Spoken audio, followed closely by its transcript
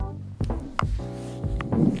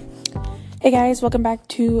Hey guys, welcome back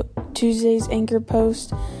to Tuesday's Anchor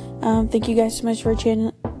post. Thank you guys so much for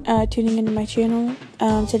tuning into my channel.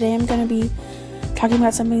 Today I'm going to be talking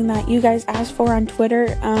about something that you guys asked for on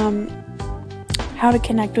Twitter, how to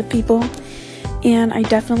connect with people. And I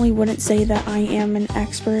definitely wouldn't say that I am an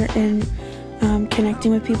expert in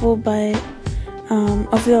connecting with people, but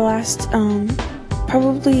over the last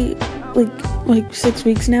probably like 6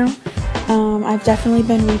 weeks now, I've definitely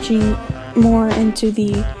been reaching more into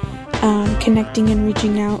the connecting and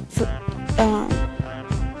reaching out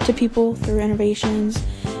to people through innovations.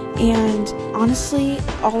 And honestly,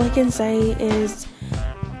 all I can say is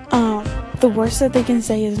the worst that they can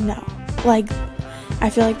say is no. Like, I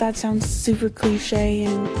feel like that sounds super cliche,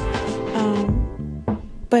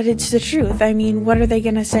 but it's the truth. I mean, what are they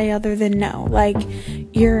gonna say other than no? Like,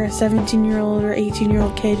 you're a 17-year-old or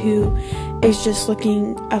 18-year-old kid who is just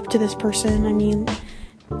looking up to this person. I mean,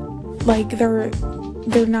 like, they're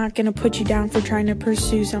not gonna put you down for trying to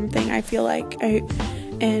pursue something. I feel like I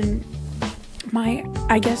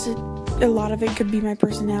guess a lot of it could be my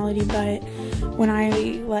personality, but when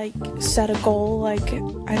I set a goal, I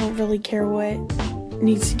don't really care what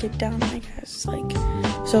needs to get done, I guess.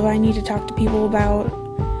 So if I need to talk to people about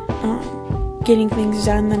getting things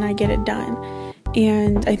done, then I get it done.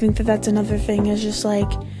 And I think that that's another thing, is just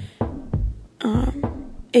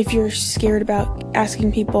if you're scared about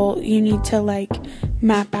asking people, you need to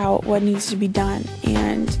map out what needs to be done.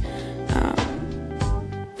 And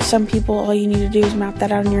some people, all you need to do is map that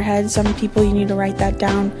out in your head. Some people, you need to write that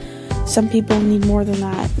down. Some people need more than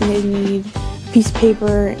that. They need a piece of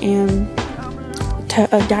paper and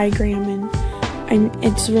a diagram, and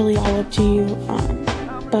it's really all up to you.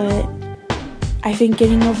 But I think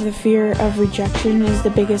getting over the fear of rejection is the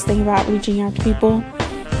biggest thing about reaching out to people.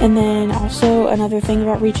 And then also another thing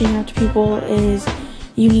about reaching out to people is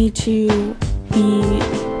you need to be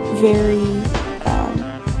very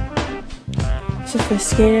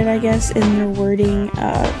sophisticated, I guess, in your wording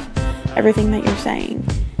of everything that you're saying.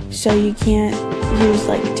 So you can't use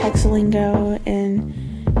text lingo, and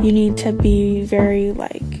you need to be very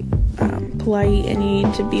polite, and you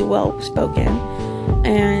need to be well spoken.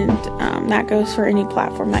 And that goes for any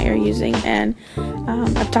platform that you're using. And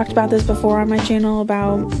I've talked about this before on my channel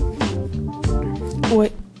about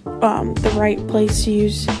what the right place to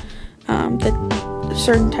use the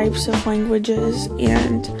certain types of languages,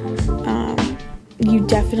 and you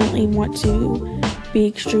definitely want to be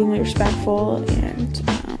extremely respectful and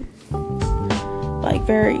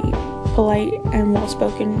very polite and well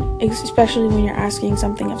spoken, especially when you're asking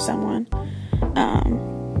something of someone.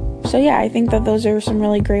 So yeah, I think that those are some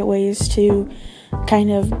really great ways to kind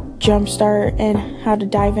of jumpstart and how to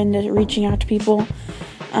dive into reaching out to people.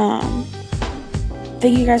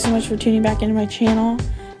 Thank you guys so much for tuning back into my channel.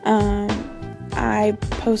 I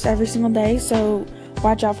post every single day, so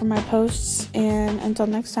watch out for my posts, and until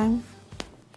next time.